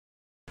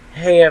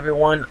Hey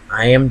everyone,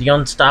 I am the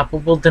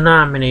Unstoppable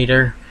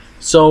Denominator.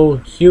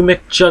 So, you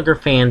McJugger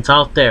fans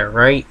out there,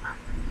 right?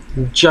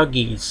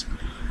 Juggies.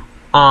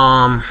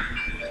 I'm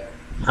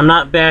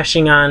not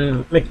bashing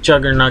on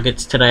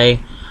McJuggerNuggets today,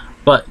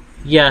 but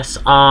yes,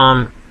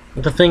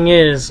 the thing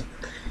is,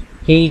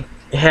 he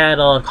had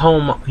a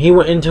coma. He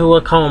went into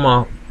a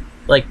coma.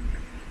 Like,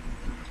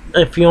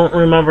 if you don't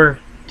remember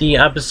the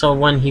episode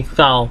when he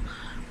fell,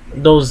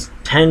 those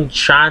 10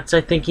 shots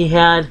I think he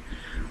had,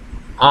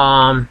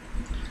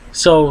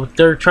 so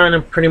they're trying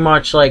to pretty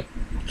much like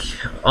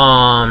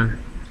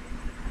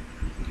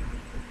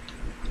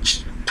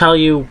tell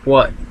you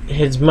what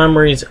his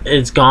memories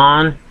is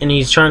gone and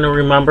he's trying to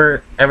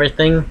remember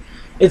everything.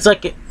 It's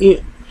like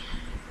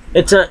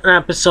it's an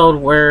episode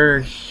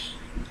where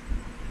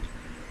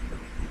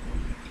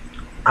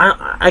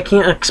I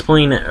can't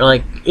explain it.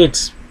 Like,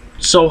 it's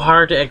so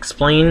hard to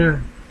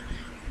explain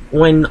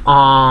when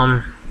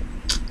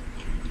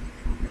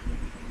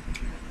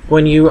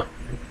you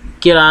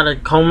get out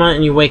of coma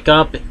and you wake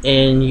up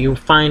and you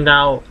find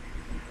out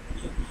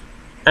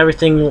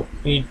everything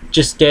you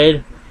just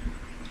did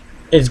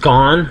is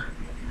gone,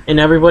 and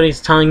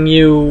everybody's telling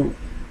you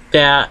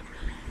that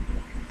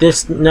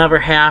this never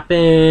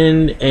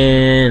happened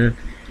and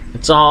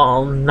it's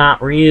all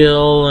not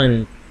real,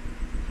 and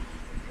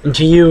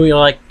to you you're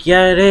like,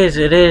 yeah, it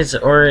is,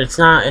 or it's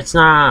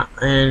not,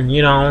 and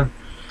you know,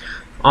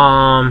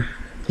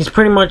 he's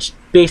pretty much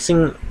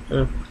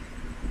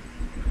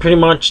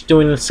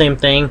doing the same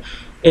thing.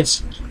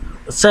 It's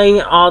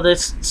saying all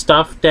this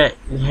stuff that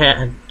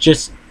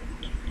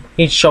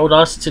he showed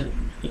us to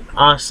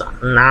us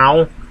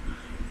now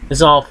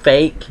is all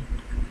fake.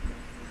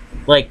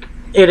 Like,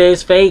 it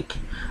is fake,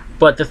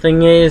 but the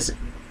thing is,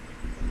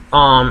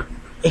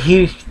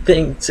 he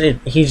thinks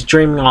he's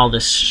dreaming all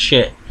this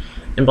shit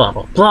and blah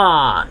blah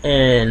blah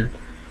and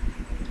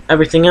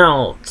everything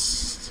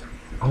else.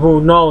 Who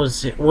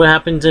knows what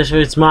happens if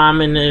his mom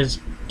and his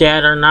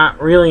dad are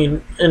not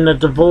really in a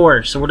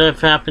divorce? What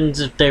if happens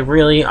if they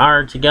really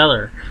are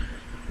together?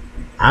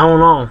 I don't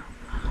know.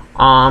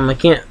 I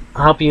can't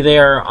help you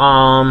there.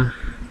 I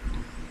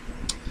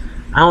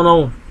don't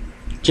know.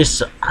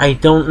 Just, I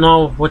don't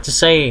know what to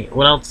say.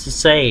 What else to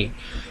say?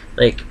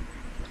 Like,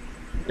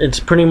 it's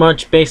pretty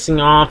much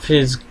basing off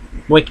his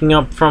waking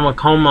up from a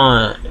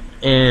coma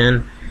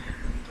and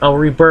a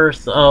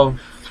rebirth of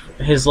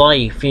his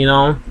life, you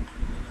know?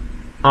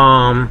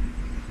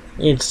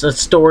 It's a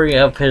story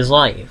of his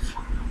life.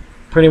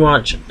 Pretty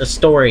much a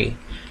story.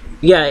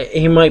 Yeah,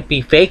 he might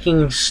be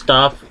faking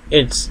stuff.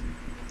 It's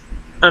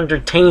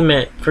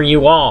entertainment for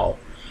you all.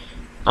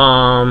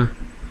 I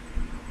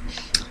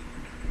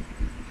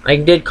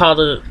did call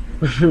the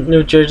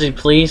New Jersey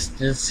police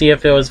to see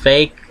if it was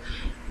fake,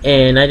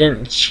 and I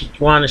didn't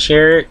want to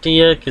share it to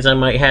you because I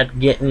might have to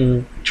get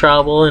in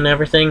trouble and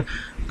everything.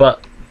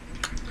 But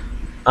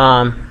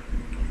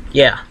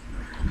yeah,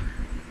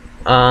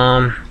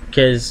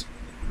 because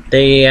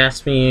they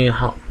asked me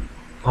how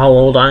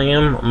old I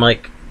am. I'm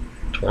like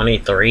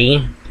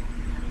 23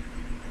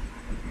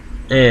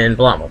 and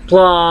blah blah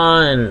blah,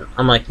 and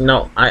I'm like,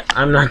 no,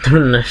 I'm not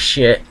doing this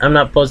shit. I'm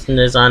not posting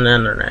this on the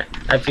internet.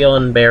 I feel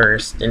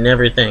embarrassed and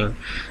everything.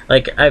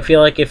 Like, I feel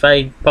like if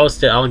I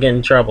post it, I'll get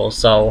in trouble.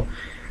 So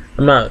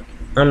I'm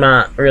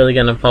not really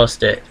gonna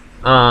post it.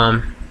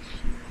 Have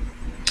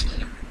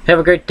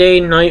a great day,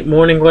 night,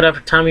 morning,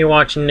 whatever time you're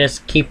watching this.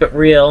 Keep it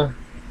real.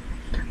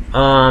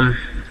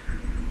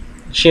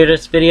 Share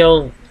this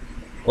video,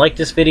 like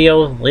this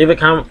video, leave a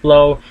comment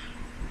below,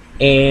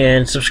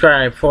 and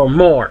subscribe for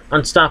more.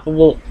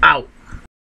 Unstoppable out.